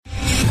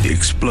The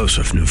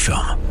explosive new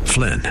film,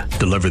 Flynn,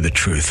 deliver the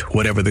truth,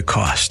 whatever the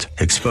cost,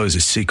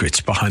 exposes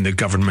secrets behind the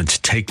government's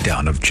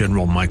takedown of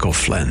General Michael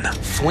Flynn.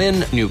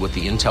 Flynn knew what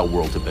the intel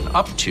world had been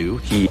up to.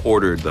 He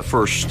ordered the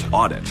first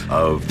audit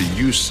of the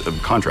use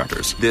of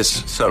contractors.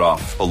 This set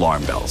off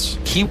alarm bells.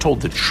 He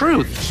told the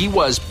truth. He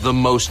was the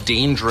most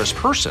dangerous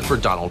person for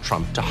Donald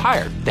Trump to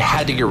hire. They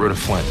had to get rid of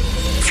Flynn.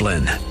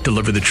 Flynn,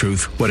 deliver the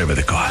truth, whatever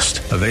the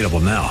cost. Available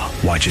now.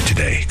 Watch it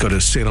today. Go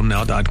to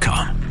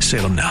salemnow.com.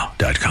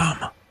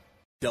 salemnow.com.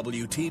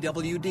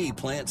 WTWD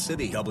Plant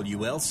City,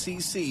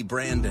 WLCC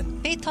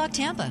Brandon. Faith Talk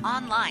Tampa.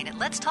 Online at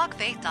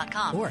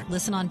letstalkfaith.com. Or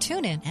listen on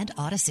TuneIn and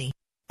Odyssey.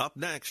 Up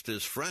next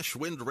is Fresh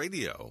Wind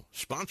Radio,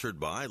 sponsored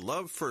by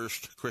Love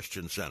First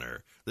Christian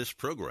Center. This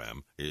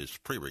program is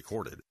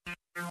pre-recorded.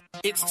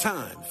 It's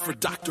time for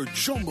Dr.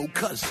 Jomo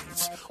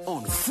Cousins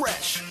on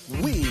Fresh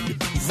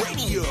Wind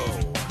Radio.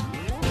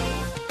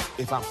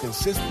 If I'm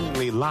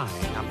consistently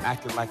lying, I'm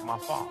acting like my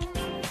father.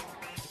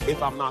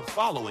 If I'm not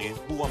following,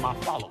 who am I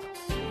following?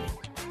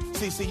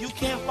 See, you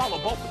can't follow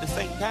both at the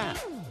same time.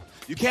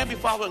 You can't be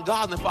following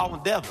God and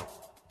following the devil.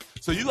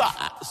 So you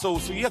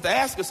have to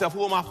ask yourself,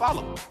 who am I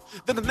following?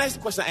 Then the next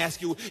question I ask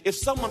you, if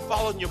someone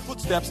followed in your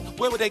footsteps,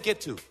 where would they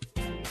get to?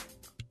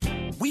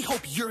 We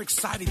hope you're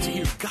excited to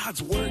hear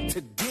God's word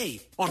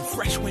today on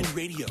Fresh Wind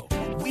Radio.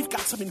 We've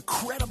got some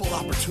incredible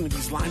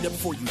opportunities lined up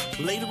for you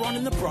later on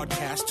in the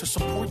broadcast to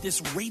support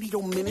this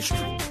radio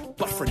ministry.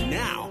 But for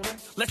now,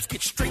 let's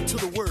get straight to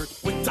the word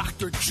with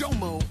Dr.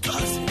 Jomo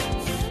Cousins.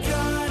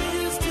 God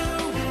is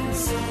doing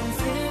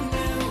something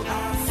new.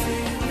 I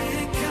feel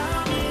it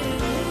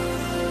coming.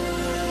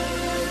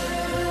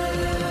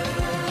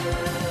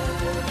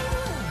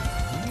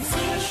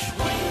 Fresh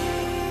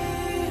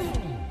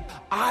Wind.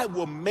 I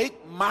will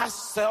make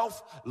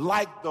myself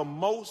like the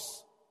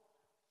most.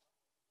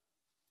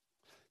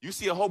 You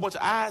see a whole bunch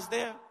of eyes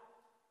there?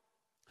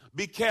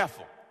 Be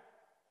careful.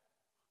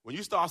 When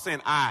you start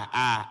saying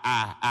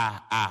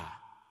I.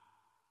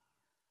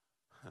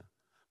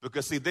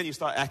 Because see, then you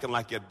start acting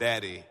like your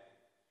daddy.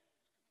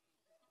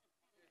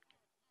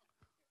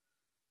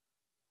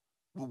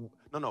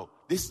 No,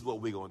 this is what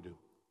we're going to do.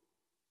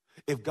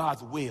 If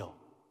God's will.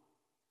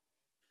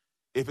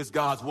 If it's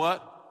God's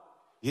what?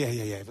 Yeah.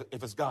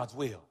 If it's God's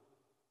will.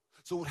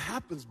 So what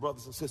happens,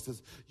 brothers and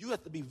sisters, you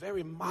have to be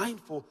very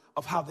mindful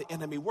of how the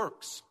enemy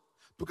works.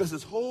 Because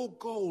his whole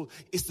goal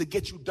is to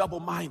get you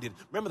double-minded.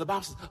 Remember, the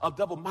Bible says a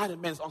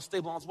double-minded man is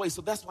unstable on his way.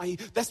 So that's why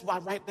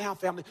right now,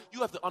 family, you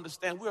have to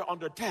understand we're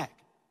under attack.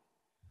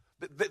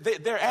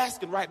 They're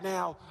asking right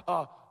now,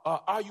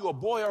 are you a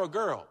boy or a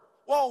girl?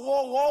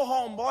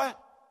 Whoa, homeboy.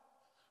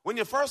 When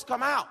you first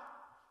come out,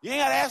 you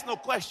ain't got to ask no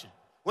question.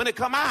 When they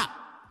come out,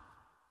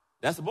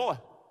 that's a boy.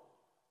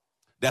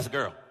 That's a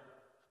girl.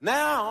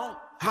 Now,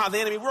 how the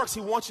enemy works,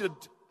 he wants you to,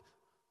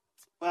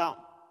 well,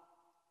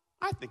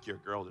 I think you're a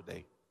girl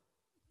today.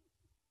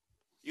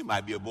 You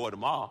might be a boy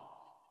tomorrow.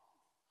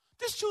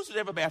 Just choose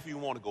whatever bathroom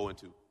you want to go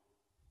into.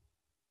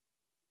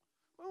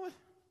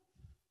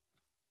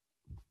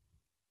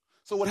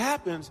 So what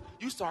happens,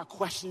 you start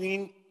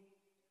questioning,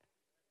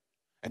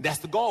 and that's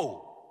the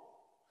goal.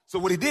 So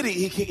what he did,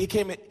 he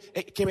came at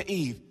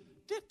Eve.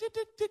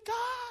 Did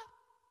God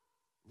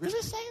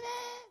really say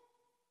that?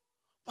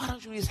 Why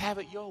don't you just have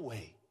it your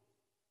way?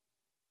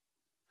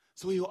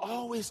 So he will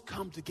always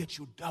come to get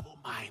you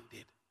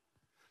double-minded,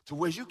 to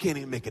where you can't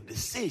even make a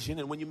decision.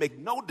 And when you make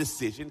no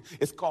decision,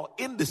 it's called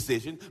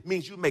indecision,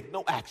 means you make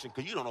no action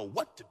because you don't know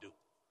what to do.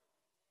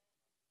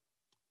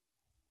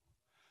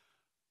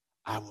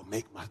 I will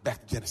make my,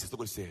 back to Genesis, look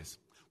what it says.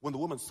 When the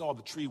woman saw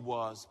the tree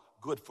was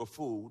good for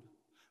food,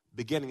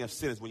 beginning of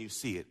sin is when you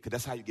see it, because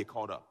that's how you get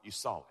caught up. You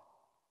saw it.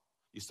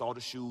 You saw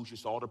the shoes, you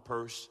saw the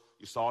purse,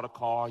 you saw the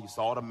car, you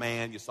saw the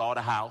man, you saw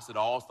the house. It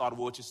all started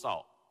with what you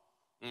saw.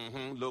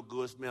 Look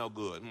good, smell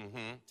good.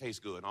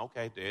 Taste good.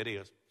 Okay, there it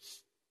is.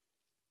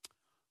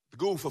 The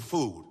good for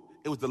food.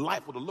 It was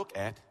delightful to look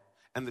at,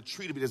 and the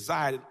tree to be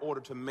desired in order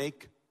to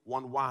make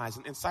one wise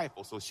and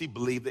insightful. So she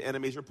believed the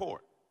enemy's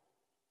report.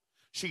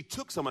 She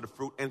took some of the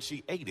fruit and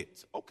she ate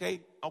it.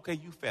 Okay,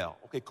 you fell.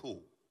 Okay,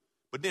 cool.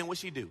 But then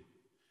what'd she do?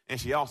 And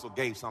she also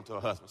gave some to her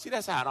husband. See,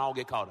 that's how it all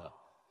get caught up.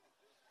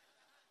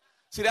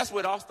 See, that's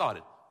where it all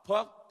started.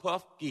 Puff,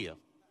 puff, give.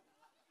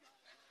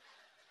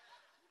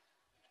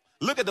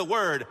 Look at the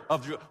word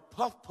of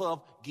puff, puff,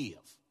 give.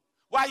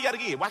 Why you got to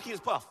give? Why can't you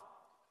just puff?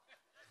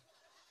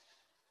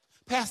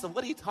 Pastor,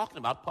 what are you talking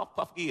about? Puff,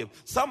 puff, give.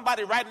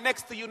 Somebody right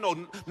next to you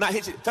know, not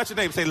hit you, touch your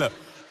neighbor and say, look,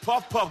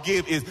 puff, puff,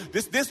 give is,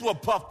 this is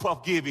what puff,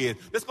 puff, give is.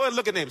 Let's go ahead and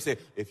look at neighbor and say,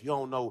 if you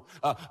don't know,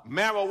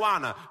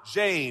 marijuana,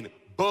 Jane,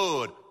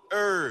 bud,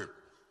 herb.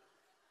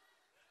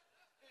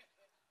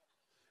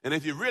 And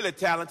if you're really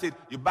talented,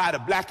 you buy the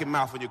black and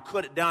mouth and you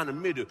cut it down the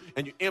middle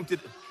and you empty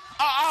it.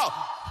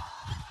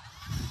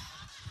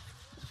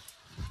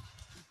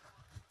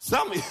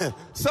 Some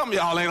of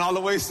y'all ain't all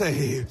the way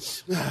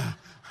saved.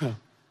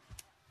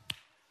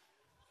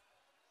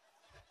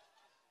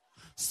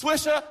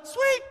 Swisher,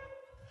 sweet.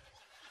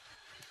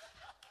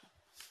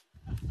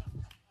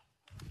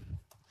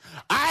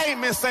 I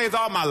ain't been saved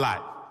all my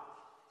life.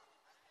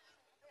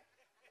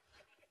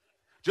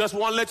 Just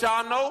want to let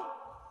y'all know,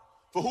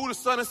 for who the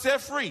Son has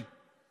set free.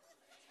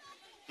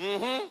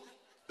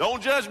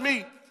 Don't judge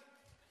me.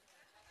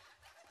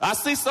 I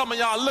see some of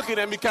y'all looking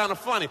at me kind of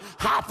funny.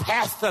 How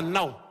pastor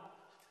know?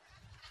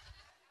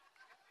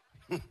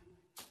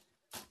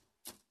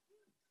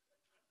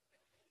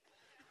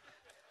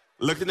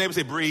 Look at the neighbor and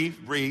say, breathe,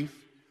 breathe.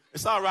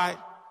 It's all right.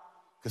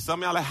 Because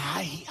some of y'all are like,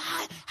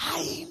 how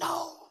he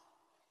know?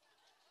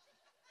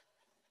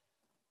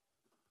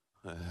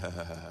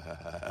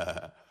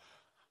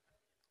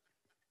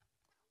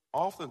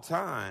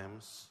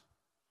 Oftentimes,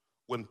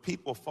 when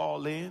people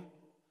fall in,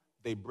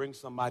 they bring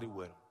somebody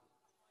with them.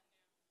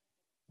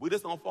 We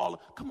just don't fall in.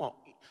 Come on.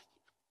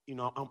 You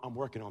know, I'm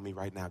working on me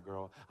right now,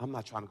 girl. I'm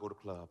not trying to go to the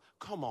club.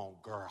 Come on,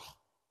 girl.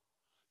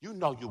 You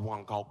know you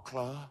want to go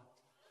club.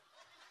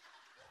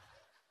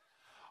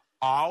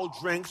 All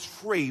drinks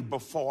free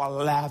before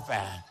 11.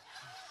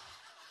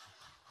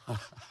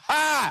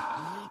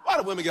 Why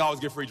do women always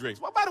get free drinks?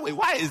 Well, by the way,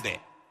 why is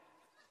that?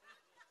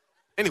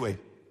 Anyway,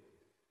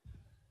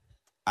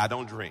 I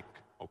don't drink.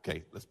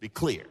 Okay, let's be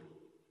clear.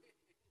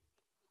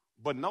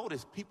 But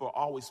notice people are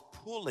always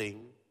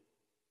pulling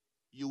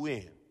you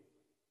in.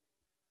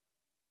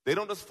 They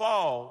don't just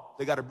fall.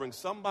 They got to bring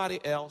somebody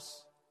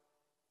else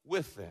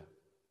with them.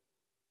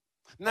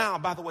 Now,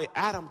 by the way,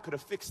 Adam could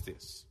have fixed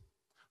this.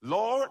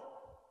 Lord,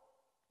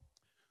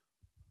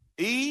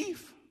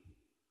 Eve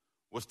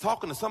was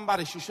talking to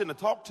somebody she shouldn't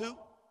have talked to.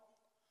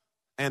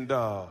 And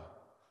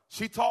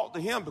she talked to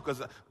him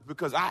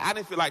because I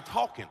didn't feel like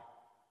talking.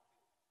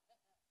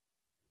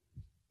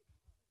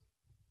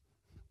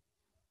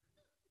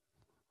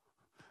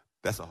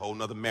 That's a whole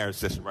nother marriage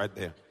session right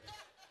there.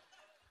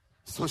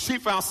 So she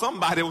found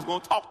somebody that was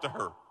going to talk to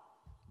her.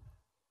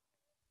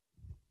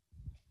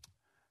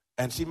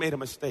 And she made a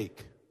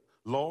mistake.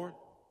 Lord,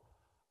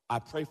 I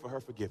pray for her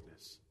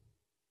forgiveness.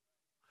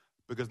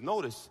 Because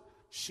notice,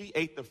 she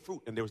ate the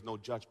fruit and there was no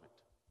judgment.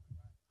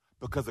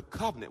 Because the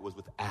covenant was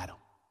with Adam.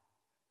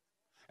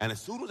 And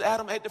as soon as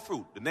Adam ate the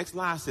fruit, the next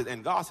line says,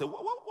 and God said,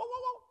 whoa.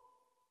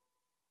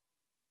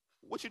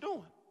 What you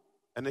doing?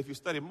 And if you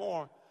study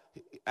more,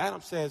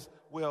 Adam says,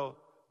 well,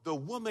 the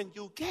woman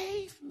you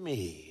gave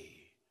me,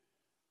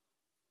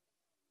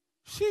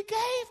 she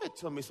gave it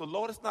to me. So,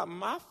 Lord, it's not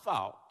my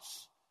fault.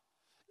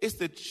 It's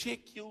the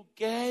chick you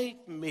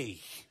gave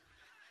me.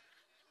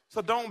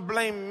 So don't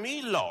blame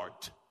me, Lord.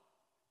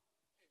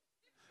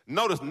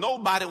 Notice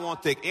nobody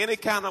won't take any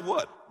kind of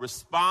what?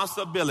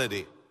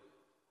 Responsibility.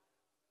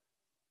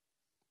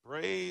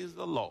 Praise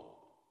the Lord.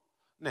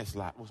 Next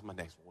slide. What's my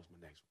next one?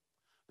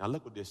 Now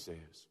look what this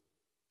says.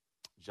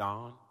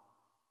 John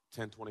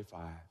 10:25.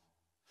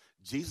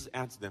 Jesus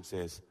answered them,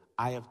 says,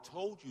 I have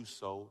told you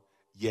so,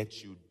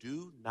 yet you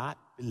do not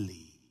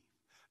believe.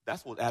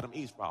 That's what Adam and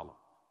Eve's problem.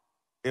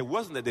 It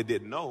wasn't that they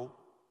didn't know,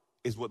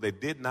 it's what they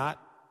did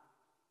not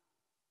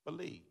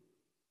believe.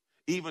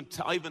 Even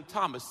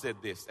Thomas said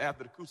this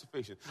after the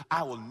crucifixion.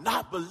 I will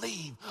not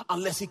believe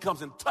unless he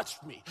comes and touches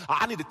me.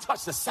 I need to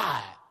touch the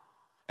side.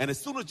 And as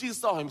soon as Jesus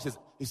saw him,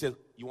 he says,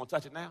 you want to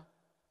touch it now?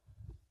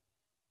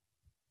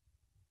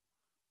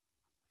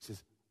 He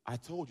says, I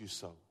told you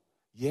so.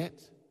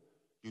 Yet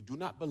you do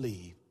not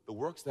believe. The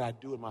works that I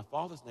do in my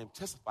Father's name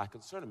testify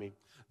concerning me.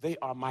 They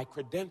are my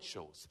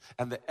credentials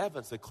and the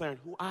evidence declaring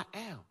who I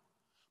am.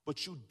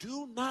 But you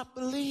do not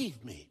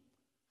believe me.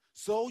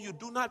 So you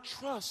do not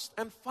trust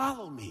and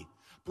follow me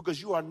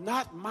because you are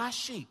not my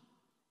sheep.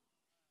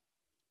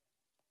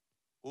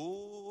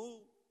 Ooh.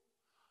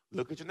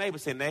 Look at your neighbor.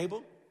 Say, neighbor,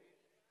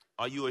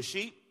 are you a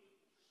sheep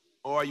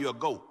or are you a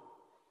goat?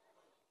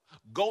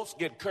 Goats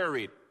get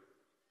curried.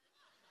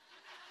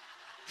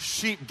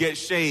 Sheep get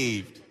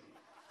shaved.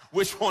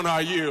 Which one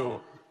are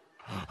you?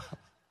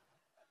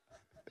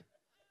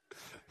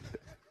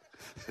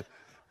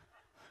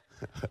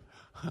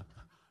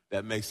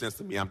 That makes sense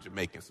to me. I'm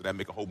Jamaican, so that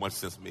makes a whole bunch of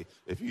sense to me.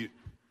 If you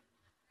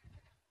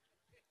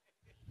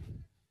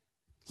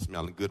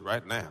smelling good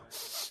right now.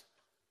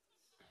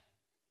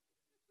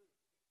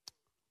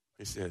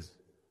 He says,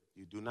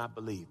 you do not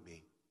believe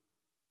me.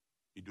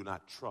 You do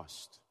not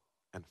trust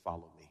and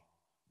follow me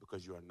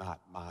because you are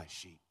not my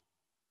sheep.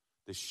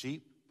 The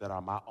sheep that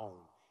are my own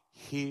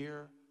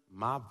hear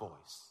my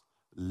voice,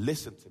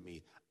 listen to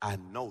me. I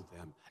know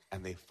them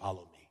and they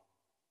follow me.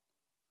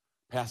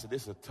 Pastor,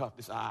 this is tough.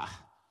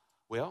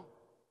 Well,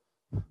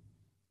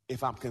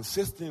 if I'm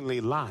consistently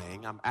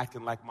lying, I'm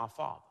acting like my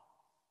father.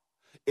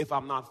 If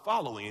I'm not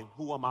following,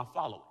 who am I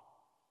following?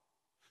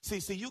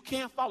 See, you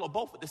can't follow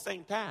both at the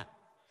same time.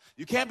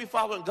 You can't be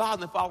following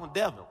God and following the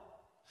devil.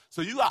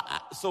 So you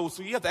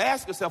have to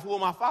ask yourself, who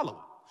am I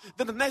following?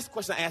 Then the next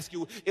question I ask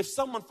you, if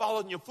someone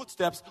followed in your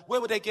footsteps,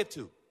 where would they get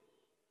to?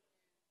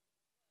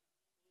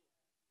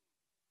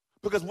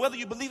 Because whether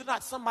you believe it or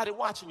not, somebody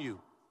watching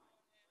you.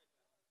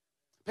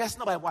 Pastor,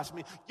 nobody watching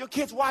me. Your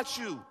kids watch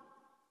you.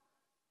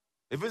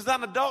 If it's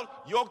not an adult,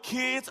 your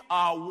kids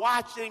are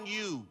watching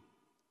you.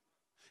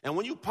 And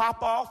when you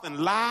pop off and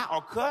lie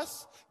or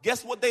cuss,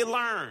 guess what they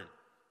learn?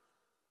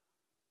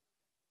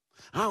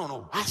 I don't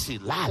know why she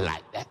lie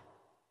like that.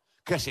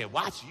 Because she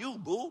watch you,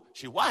 boo.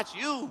 She watch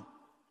you.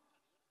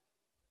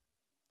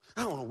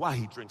 I don't know why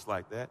he drinks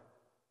like that.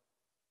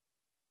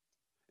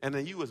 And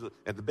then you, as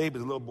the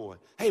baby's a little boy,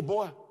 hey,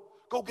 boy,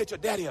 go get your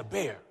daddy a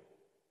bear.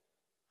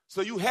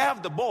 So you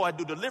have the boy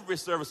do delivery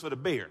service for the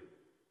bear.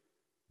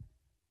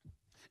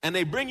 And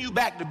they bring you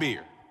back the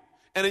beer.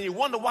 And then you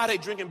wonder why they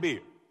drinking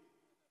beer.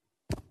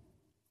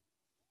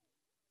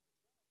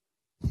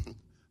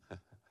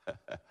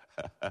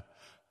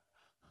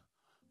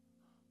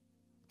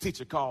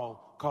 Teacher called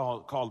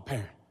the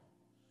parent.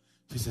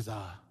 She says,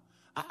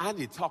 I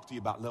need to talk to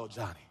you about little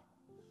Johnny.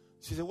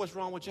 She said, what's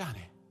wrong with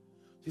Johnny?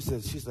 She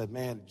said,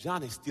 man,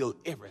 Johnny steals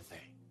everything.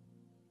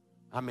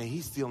 I mean,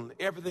 he's stealing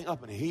everything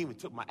up in here. He even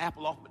took my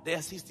apple off my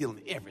desk. He's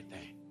stealing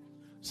everything.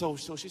 So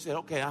she said,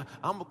 okay, I'm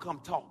gonna come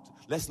talk.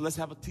 Let's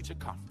have a teacher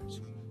conference.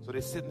 So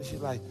they're sitting. She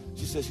talking.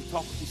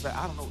 She's like,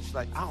 I don't know. She's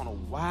like, I don't know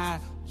why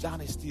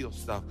Johnny steals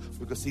stuff.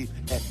 Because see,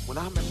 when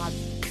I'm in my...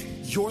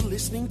 You're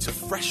listening to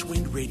Fresh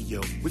Wind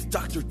Radio with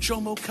Dr.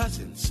 Jomo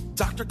Cousins.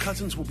 Dr.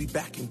 Cousins will be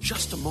back in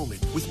just a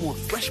moment with more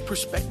fresh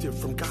perspective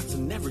from God's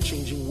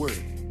never-changing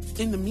word.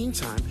 In the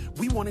meantime,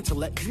 we wanted to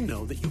let you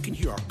know that you can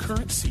hear our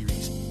current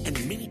series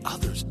and many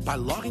others by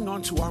logging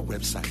on to our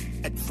website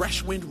at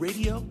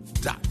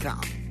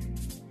freshwindradio.com.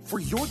 For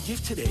your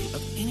gift today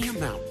of any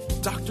amount,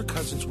 Dr.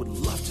 Cousins would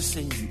love to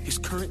send you his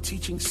current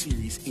teaching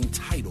series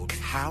entitled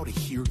How to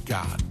Hear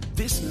God.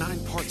 This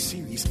 9-part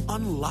series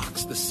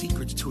unlocks the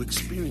secrets to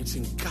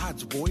experiencing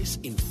God's voice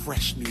in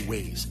fresh new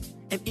ways.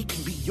 And it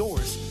can be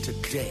yours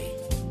today.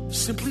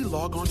 Simply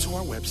log on to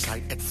our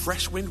website at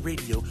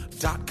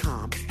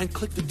freshwindradio.com and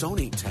click the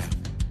Donate tab.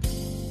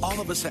 All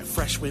of us at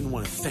Freshwind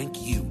want to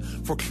thank you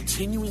for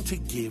continuing to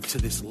give to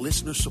this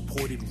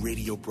listener-supported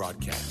radio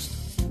broadcast.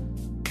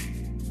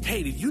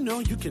 Hey, did you know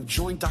you can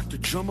join Dr.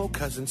 Jomo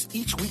Cousins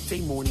each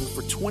weekday morning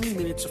for 20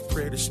 minutes of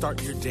prayer to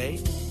start your day?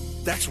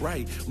 That's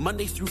right.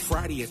 Monday through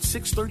Friday at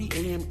 6:30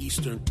 a.m.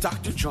 Eastern,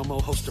 Dr. Jomo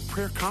hosts a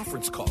prayer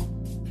conference call.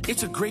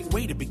 It's a great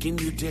way to begin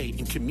your day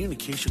in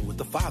communication with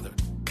the Father.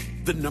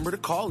 The number to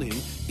call in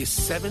is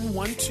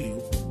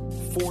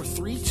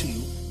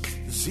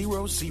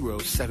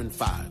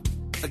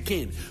 712-432-0075.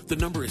 Again, the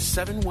number is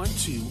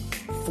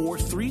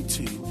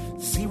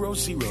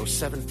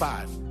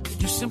 712-432-0075.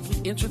 You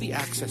simply enter the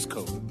access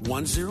code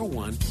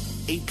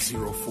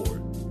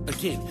 101804.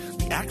 Again,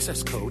 the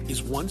access code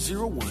is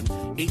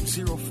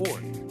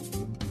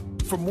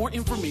 101804. For more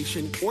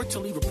information or to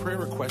leave a prayer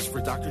request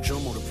for Dr.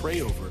 Jomo to pray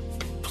over,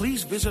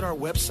 please visit our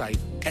website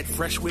at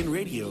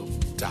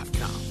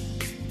freshwindradio.com.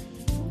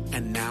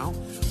 And now,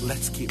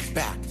 let's get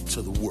back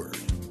to the Word.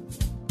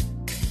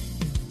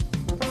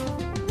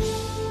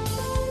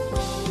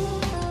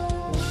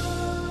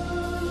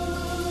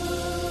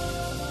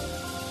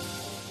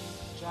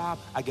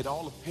 I get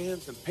all the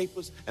pens and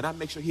papers, and I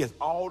make sure he has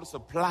all the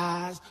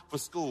supplies for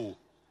school.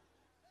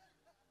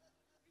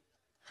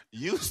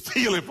 You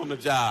stealing from the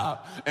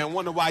job and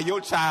wonder why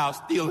your child's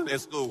stealing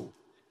at school.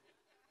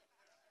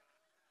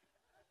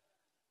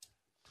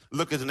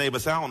 Look at the neighbor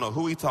and say, I don't know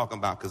who he talking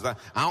about, because I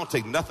don't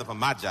take nothing from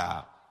my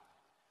job.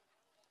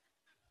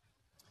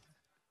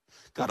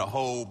 Got a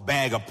whole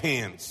bag of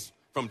pens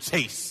from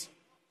Chase.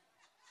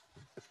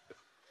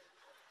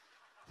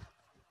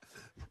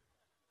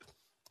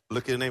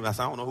 Look at the neighbor. I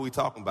said, I don't know who he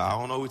talking about. I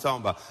don't know who he talking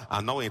about. I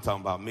know he ain't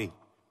talking about me,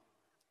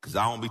 because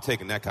I don't be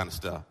taking that kind of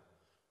stuff.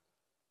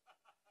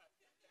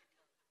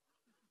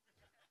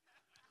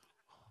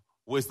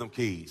 Wisdom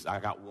keys. I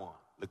got one.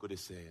 Look what it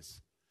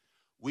says.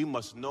 We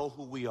must know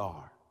who we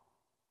are.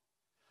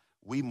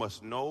 We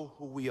must know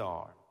who we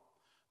are.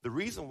 The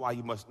reason why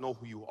you must know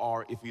who you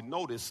are, if you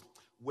notice,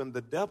 when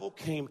the devil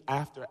came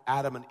after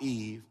Adam and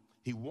Eve,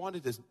 he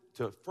wanted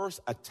to first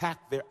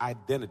attack their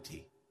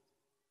identity.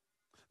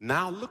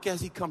 Now look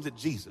as he comes at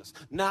Jesus.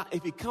 Now,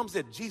 if he comes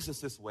at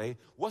Jesus this way,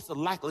 what's the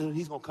likelihood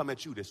he's going to come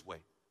at you this way?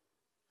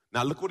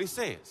 Now look what he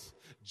says.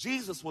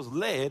 Jesus was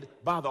led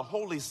by the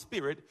Holy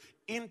Spirit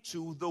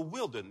into the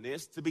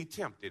wilderness to be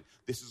tempted.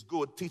 This is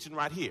good teaching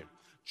right here.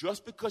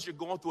 Just because you're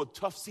going through a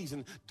tough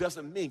season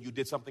doesn't mean you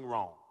did something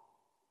wrong.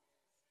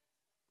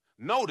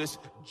 Notice,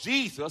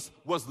 Jesus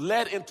was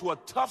led into a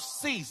tough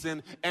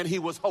season and he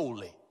was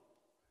holy.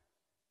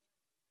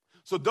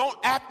 So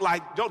don't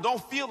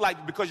feel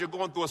like because you're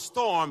going through a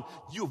storm,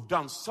 you've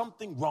done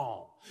something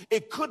wrong.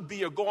 It could be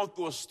you're going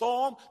through a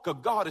storm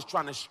because God is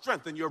trying to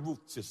strengthen your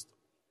root system.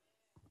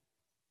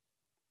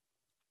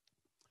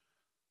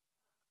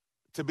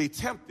 To be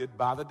tempted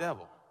by the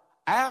devil.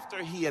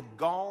 After he had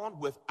gone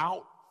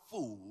without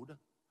food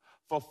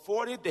for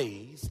 40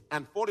 days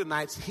and 40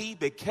 nights, he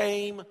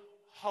became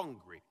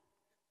hungry.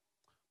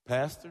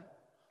 Pastor,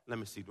 let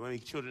me see. Do any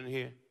children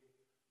here?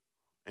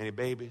 Any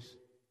babies?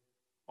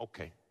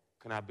 Okay.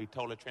 Can I be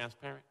totally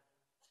transparent?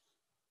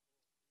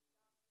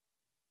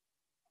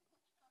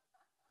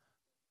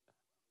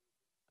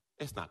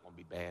 It's not going to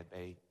be bad,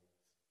 babe.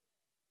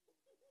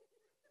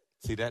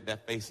 See,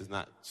 that face does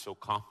not show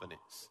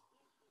confidence.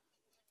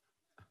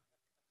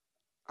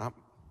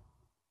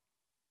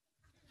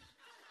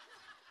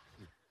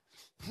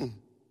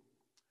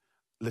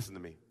 Listen to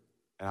me.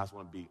 And I just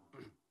want to be,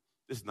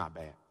 this is not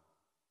bad.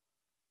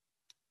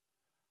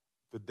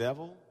 The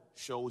devil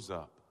shows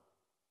up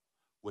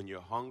when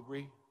you're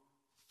hungry,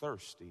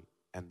 thirsty,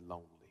 and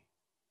lonely.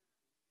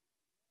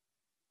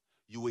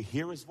 You will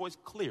hear his voice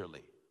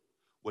clearly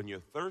when you're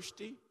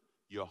thirsty,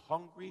 you're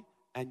hungry,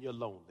 and you're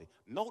lonely.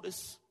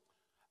 Notice,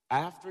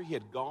 after he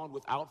had gone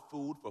without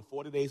food for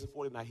 40 days and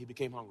 40 nights, he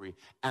became hungry,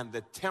 and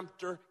the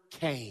tempter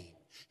came.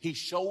 He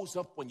shows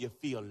up when you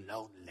feel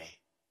lonely.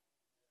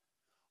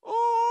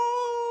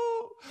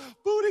 Oh,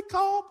 booty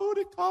call,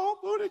 booty call,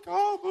 booty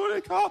call,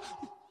 booty call.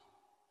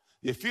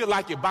 You feel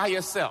like you're by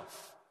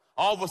yourself.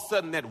 All of a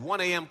sudden, that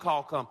 1 a.m.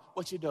 call comes.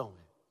 What you doing?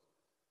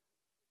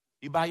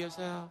 You by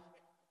yourself?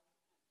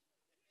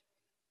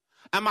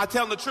 Am I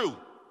telling the truth?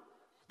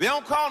 They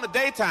don't call in the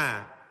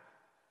daytime.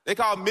 They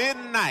call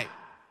midnight.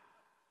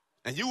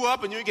 And you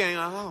up and you're getting,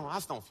 oh, I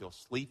just don't feel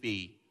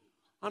sleepy.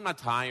 I'm not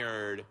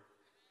tired.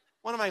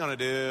 What am I going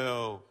to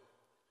do?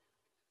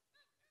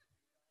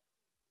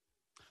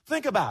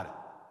 Think about it.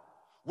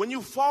 When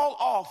you fall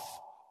off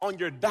on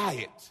your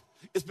diet,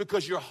 it's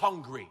because you're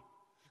hungry.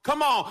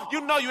 Come on,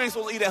 you know you ain't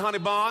supposed to eat that honey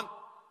bun.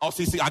 Oh,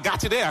 see, I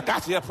got you there. I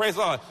got you there. Praise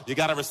the Lord. You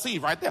got to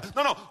receive right there.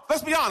 No,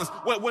 let's be honest.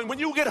 When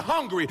you get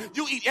hungry,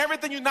 you eat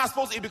everything you're not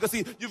supposed to eat because,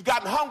 see, you've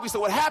gotten hungry. So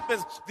what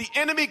happens, the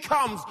enemy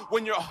comes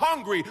when you're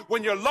hungry,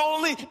 when you're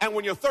lonely, and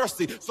when you're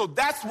thirsty. So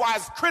that's why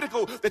it's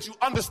critical that you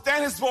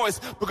understand his voice,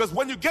 because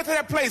when you get to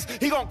that place,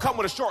 he's going to come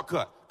with a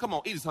shortcut. Come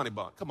on, eat this honey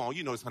bun. Come on,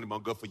 you know this honey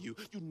bun good for you.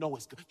 You know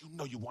it's good. You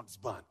know you want this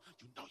bun.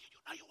 You know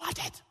you want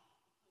it.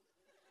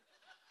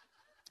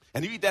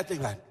 And you eat that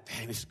thing like,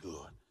 dang, this is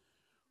good.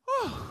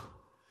 Whew.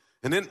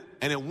 And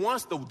then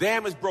once the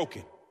dam is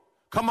broken,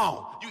 come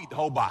on, you eat the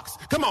whole box.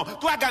 Come on,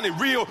 do I got any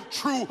real,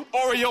 true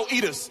Oreo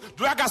eaters?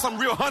 Do I got some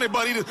real honey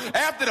bun eaters?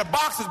 After the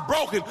box is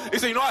broken, they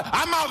say, you know what,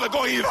 I might as well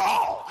go eat it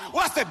all.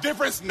 What's the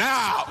difference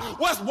now?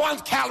 What's 1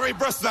 calorie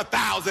versus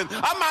 1,000?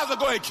 I might as well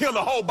go ahead and kill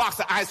the whole box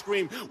of ice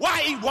cream.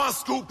 Why eat 1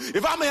 scoop?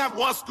 If I'm going to have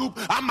 1 scoop,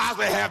 I might as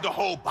well have the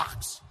whole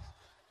box.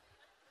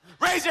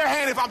 Raise your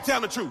hand if I'm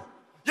telling the truth.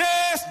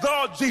 Yes,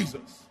 Lord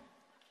Jesus.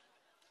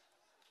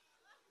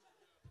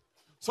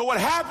 So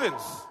what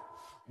happens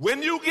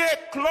when you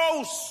get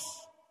close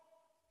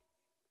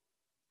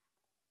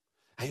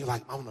and you're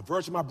like, I'm on the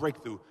verge of my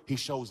breakthrough, he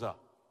shows up.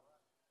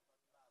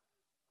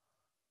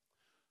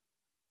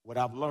 What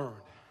I've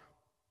learned,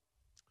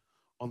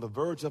 on the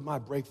verge of my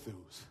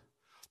breakthroughs,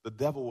 the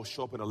devil will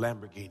show up in a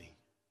Lamborghini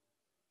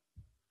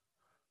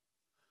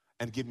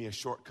and give me a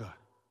shortcut.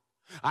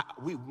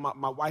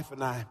 My wife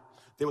and I,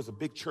 there was a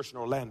big church in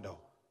Orlando.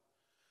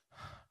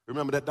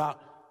 Remember that,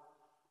 Doc?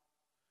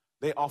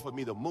 They offered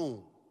me the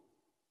moon.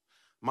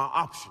 My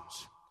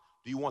options.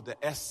 Do you want the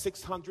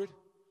S600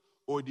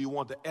 or do you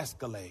want the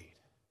Escalade?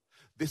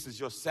 This is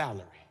your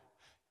salary.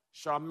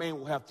 Charmaine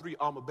will have 3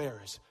 armor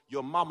bearers.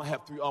 Your mama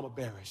have 3 armor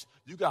bearers.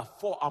 You got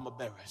 4 armor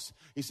bearers.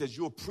 He says,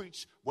 you'll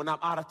preach when I'm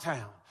out of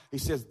town. He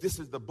says, this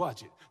is the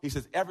budget. He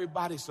says,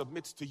 everybody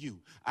submits to you.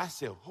 I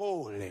said,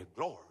 holy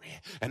glory.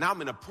 And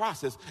I'm in a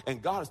process,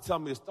 and God is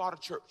telling me to start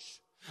a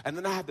church. And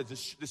then I have the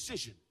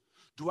decision.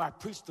 Do I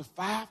preach to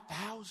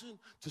 5,000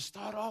 to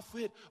start off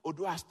with? Or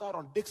do I start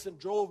on Dixon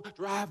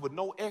Drive with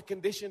no air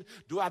conditioning?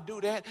 Do I do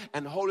that?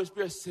 And the Holy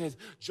Spirit says,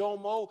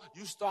 Jomo,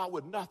 you start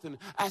with nothing.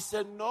 I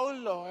said, no,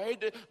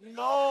 Lord,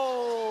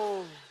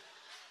 no.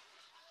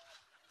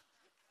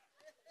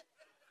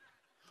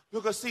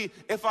 Because see,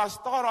 if I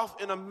start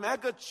off in a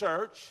mega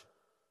church,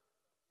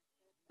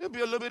 it'll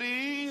be a little bit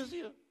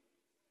easier.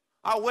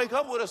 I'll wake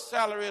up with a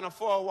salary and a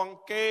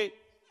 401k.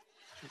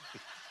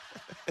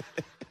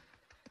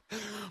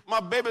 My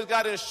baby's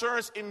got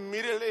insurance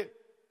immediately.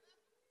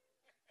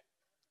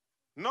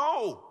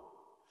 No.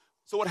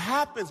 So what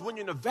happens when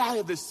you're in the valley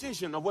of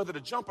decision of whether to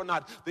jump or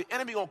not, the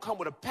enemy gonna come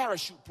with a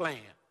parachute plan.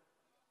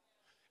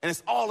 And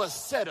it's all a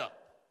setup.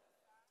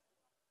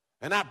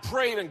 And I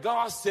prayed and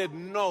God said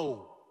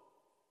no.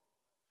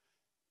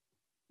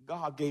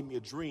 God gave me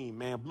a dream,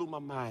 man, blew my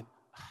mind.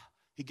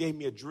 He gave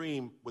me a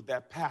dream with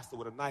that pastor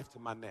with a knife to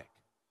my neck.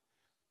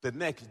 The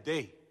next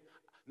day.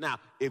 Now,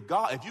 if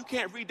you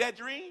can't read that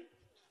dream,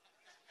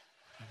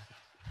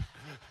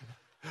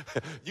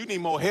 you need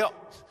more help.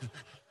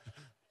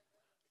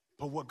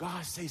 But what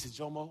God says is,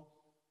 Jomo,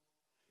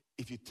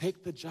 if you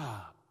take the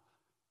job,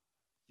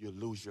 you'll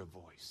lose your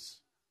voice.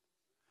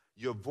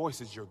 Your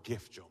voice is your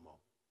gift, Jomo.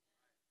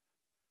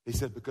 He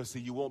said, because see,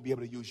 you won't be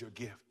able to use your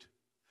gift.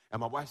 And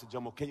my wife said,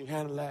 Jomo, can you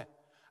handle that?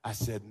 I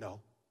said,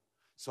 no.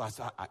 So I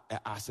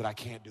said, I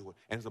can't do it.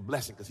 And it's a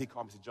blessing because he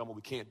called me and said, Jomo,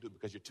 we can't do it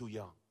because you're too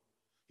young.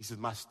 He says,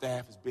 my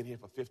staff has been here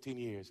for 15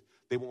 years.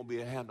 They won't be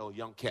able to handle a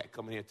young cat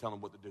coming here and telling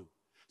them what to do.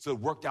 So it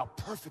worked out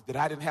perfect that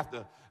I didn't have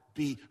to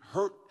be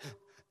hurt.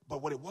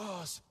 But what it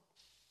was,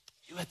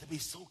 you had to be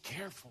so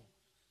careful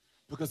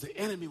because the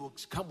enemy will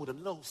come with a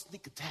little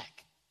sneak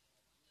attack.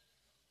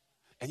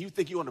 And you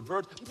think you're on the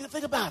verge.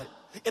 Think about it.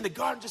 In the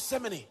Garden of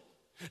Gethsemane,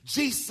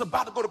 Jesus is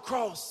about to go to the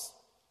cross.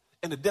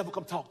 And the devil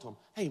come talk to him.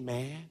 Hey,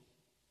 man,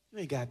 you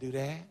ain't got to do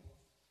that.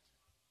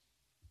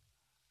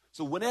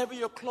 So whenever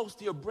you're close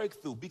to your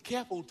breakthrough, be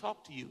careful who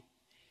talk to you.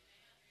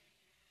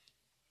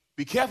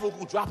 Be careful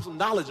who drops some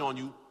knowledge on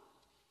you.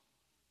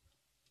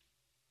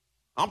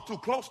 I'm too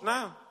close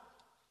now.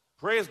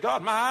 Praise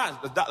God. My eyes,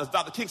 as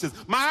Dr. King says,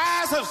 my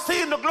eyes have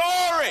seen the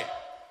glory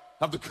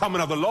of the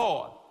coming of the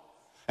Lord.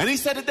 And he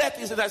said to that,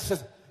 he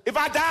says, if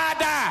I die, I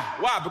die.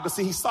 Why? Because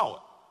see, he saw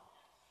it.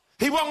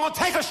 He wasn't going to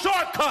take a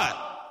shortcut.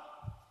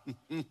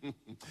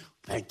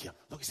 Thank you.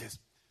 Look, he says,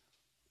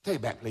 take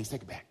it back, please,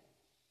 take it back.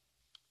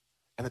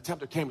 And the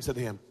tempter came and said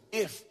to him,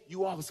 if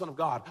you are the Son of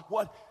God,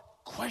 what?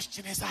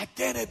 Question his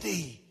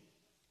identity.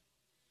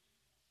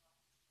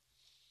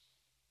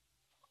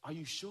 Are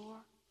you sure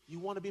you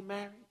want to be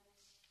married?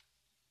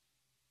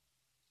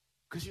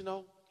 Because, you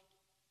know,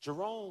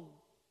 Jerome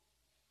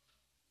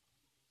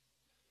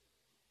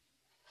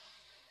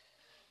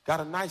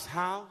got a nice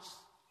house,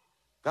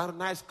 got a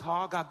nice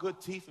car, got good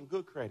teeth and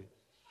good credit.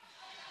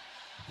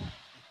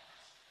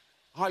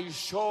 Are you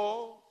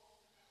sure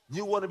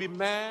you want to be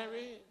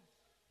married?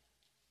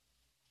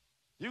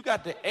 You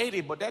got the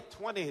 80, but that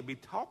 20 will be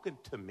talking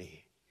to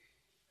me.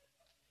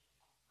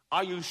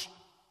 Are you sure?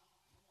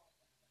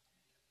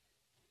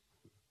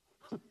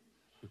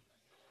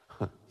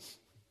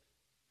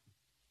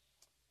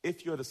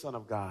 If you're the Son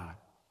of God,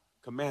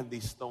 command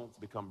these stones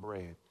to become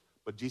bread.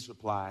 But Jesus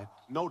replied,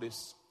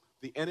 notice,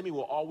 the enemy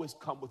will always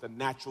come with a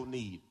natural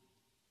need.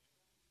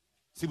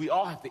 See, we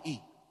all have to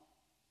eat.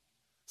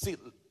 See,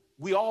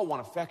 we all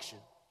want affection.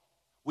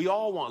 We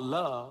all want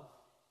love,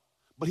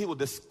 but he will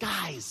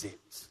disguise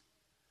it.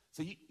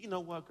 So you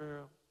know what,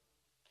 girl?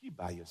 You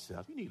by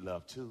yourself. You need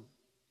love too.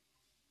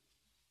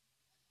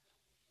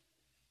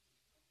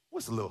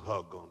 What's a little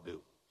hug gonna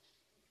do?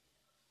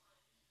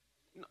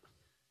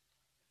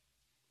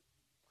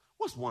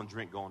 What's one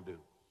drink gonna do?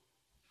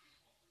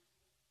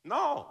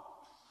 No.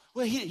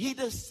 Well, he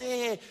just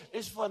said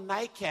it's for a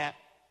nightcap.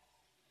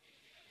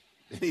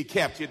 And he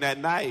kept you that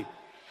night.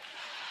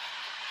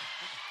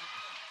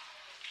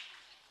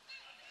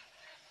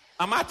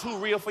 Am I too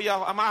real for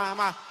y'all? Am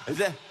I? Is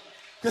that?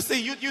 Because see,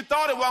 you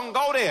thought it wasn't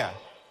go there.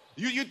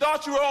 You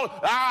thought you were all,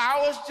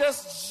 I was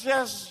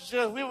just,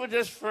 we were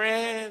just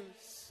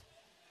friends.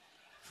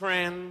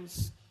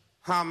 Friends.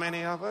 How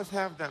many of us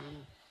have them?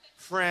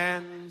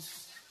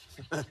 Friends.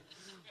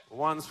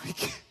 Once we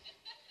can.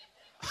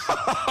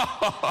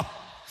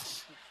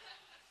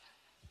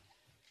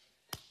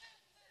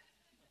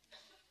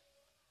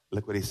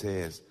 Look what he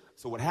says.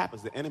 So what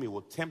happens, the enemy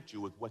will tempt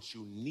you with what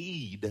you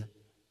need,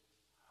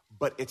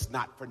 but it's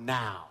not for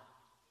now.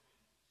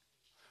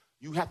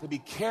 You have to be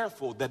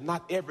careful that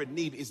not every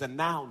need is a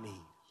now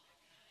need.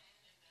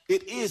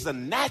 It is a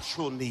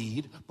natural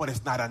need, but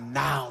it's not a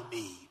now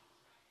need.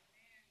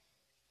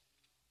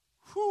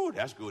 Whew,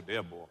 that's good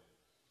there, boy.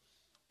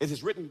 It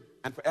is written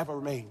and forever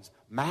remains,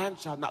 man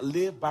shall not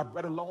live by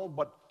bread alone,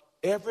 but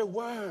every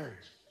word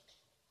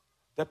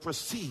that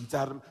proceeds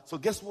out of him. So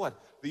guess what?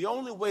 The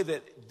only way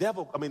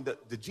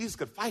that Jesus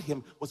could fight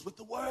him was with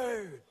the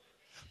word.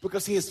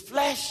 Because his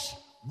flesh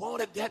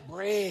wanted that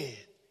bread.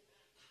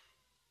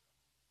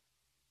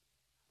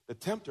 The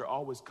tempter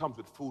always comes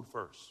with food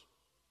first.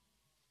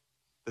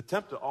 The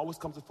tempter always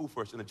comes with food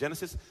first. In the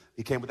Genesis,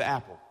 he came with the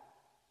apple.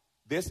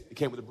 This, he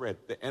came with the bread.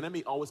 The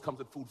enemy always comes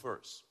with food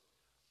first.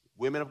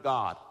 Women of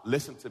God,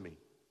 listen to me.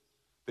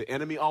 The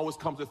enemy always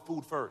comes with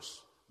food first.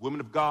 Women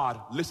of God,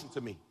 listen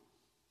to me.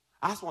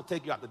 I just want to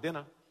take you out to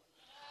dinner.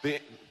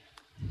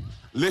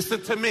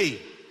 Listen to me.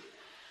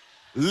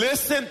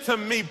 Listen to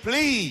me,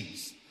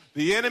 please.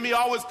 The enemy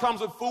always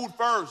comes with food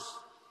first.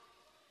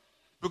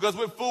 Because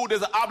with food,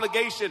 there's an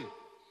obligation.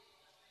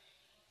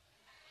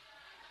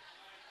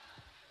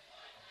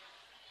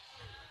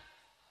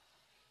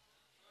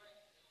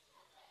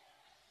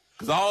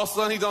 Because all of a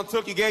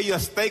sudden he gave you a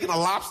steak and a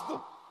lobster.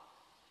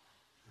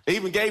 He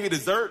even gave you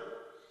dessert.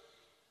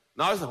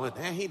 No, I was like, well,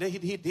 damn,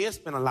 he did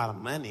spend a lot of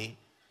money.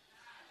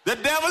 The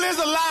devil is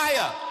a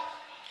liar.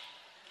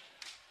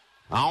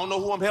 I don't know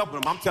who I'm helping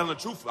him. I'm telling the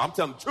truth. I'm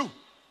telling the truth.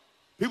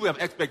 People have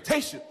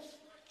expectations.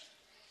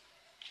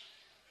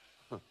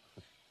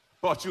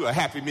 Bought you a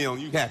Happy Meal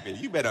and you happy.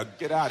 You better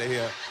get out of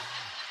here.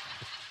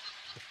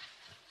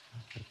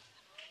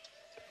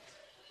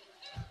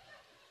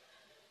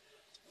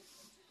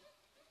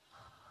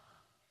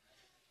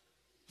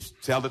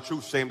 Tell the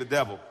truth, shame the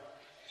devil.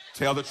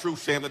 Tell the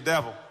truth, shame the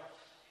devil.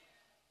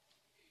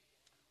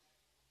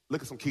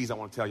 Look at some keys I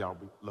want to tell y'all.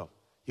 Look,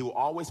 he will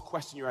always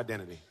question your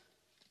identity.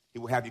 He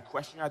will have you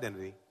question your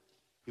identity.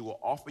 He will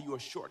offer you a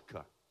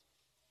shortcut.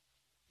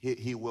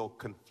 He will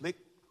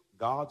conflict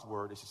God's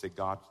word, as you say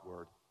God's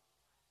word,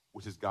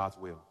 which is God's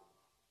will.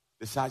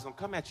 This is how he's going to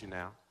come at you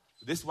now.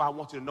 This is why I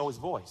want you to know his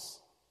voice.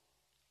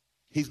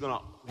 He's going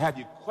to have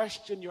you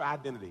question your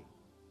identity.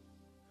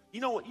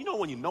 You know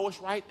when you know it's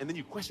right and then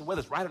you question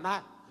whether it's right or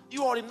not?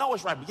 You already know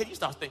it's right, but yet you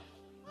start thinking,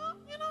 I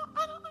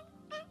don't know.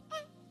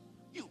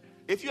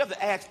 If you have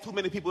to ask too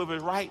many people if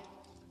it's right,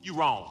 you're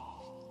wrong.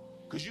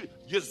 Because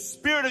your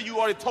spirit of you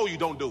already told you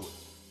don't do it.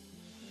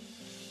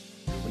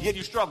 But yet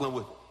you're struggling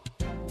with it.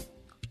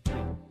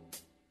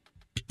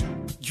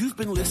 You've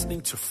been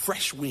listening to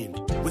Fresh Wind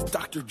with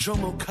Dr.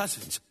 Jomo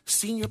Cousins,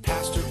 Senior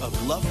Pastor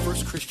of Love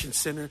First Christian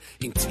Center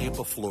in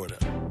Tampa, Florida.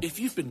 If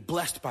you've been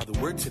blessed by the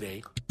word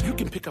today, you You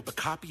can pick up a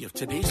copy of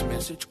today's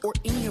message or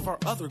any of our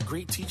other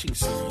great teaching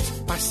series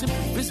by simply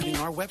visiting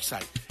our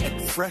website at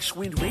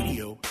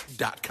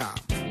freshwindradio.com.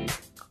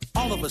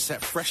 All of us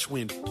at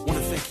Freshwind want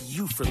to thank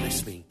you for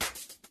listening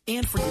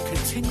and for your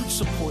continued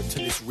support to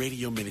this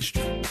radio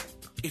ministry.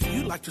 If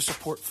you'd like to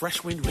support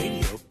Freshwind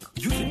Radio,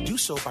 you can do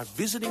so by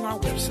visiting our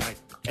website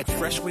at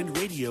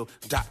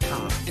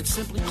freshwindradio.com and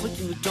simply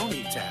clicking the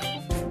Donate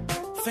tab.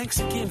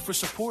 Thanks again for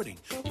supporting.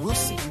 We'll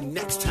see you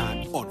next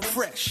time on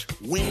Fresh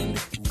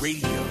Wind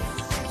Radio.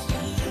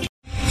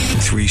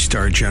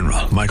 3-star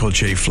General Michael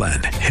J.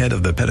 Flynn, head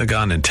of the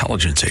Pentagon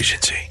Intelligence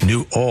Agency,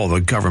 knew all the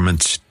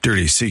government's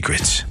dirty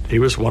secrets. He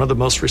was one of the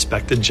most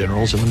respected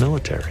generals in the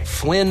military.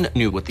 Flynn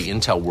knew what the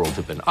intel world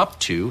had been up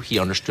to. He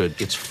understood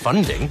its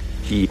funding.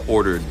 He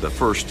ordered the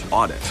first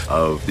audit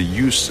of the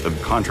use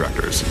of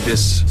contractors.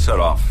 This set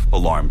off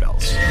alarm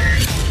bells.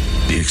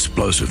 The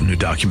explosive new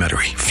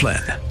documentary,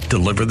 Flynn,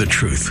 Deliver the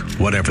Truth,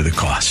 Whatever the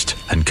Cost,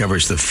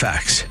 uncovers the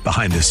facts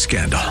behind this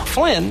scandal.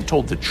 Flynn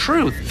told the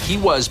truth. He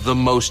was the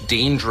most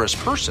dangerous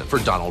person for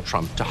Donald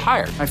Trump to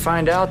hire. I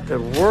find out the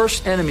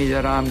worst enemy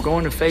that I'm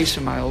going to face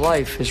in my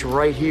life is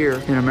right here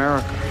in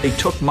America. They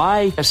took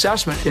my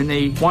assessment and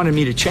they wanted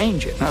me to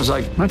change it. And I was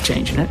like, I'm not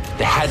changing it.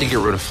 They had to get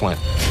rid of Flynn.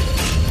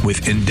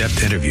 With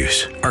in-depth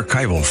interviews,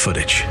 archival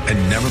footage,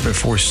 and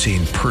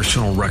never-before-seen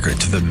personal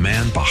records of the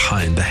man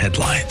behind the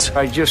headlines.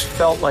 I just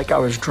felt like I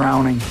was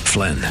drowning.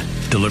 Flynn,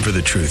 Deliver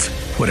the Truth,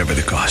 Whatever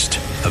the Cost.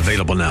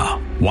 Available now.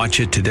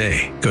 Watch it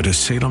today. Go to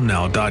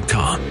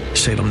salemnow.com.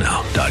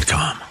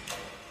 salemnow.com.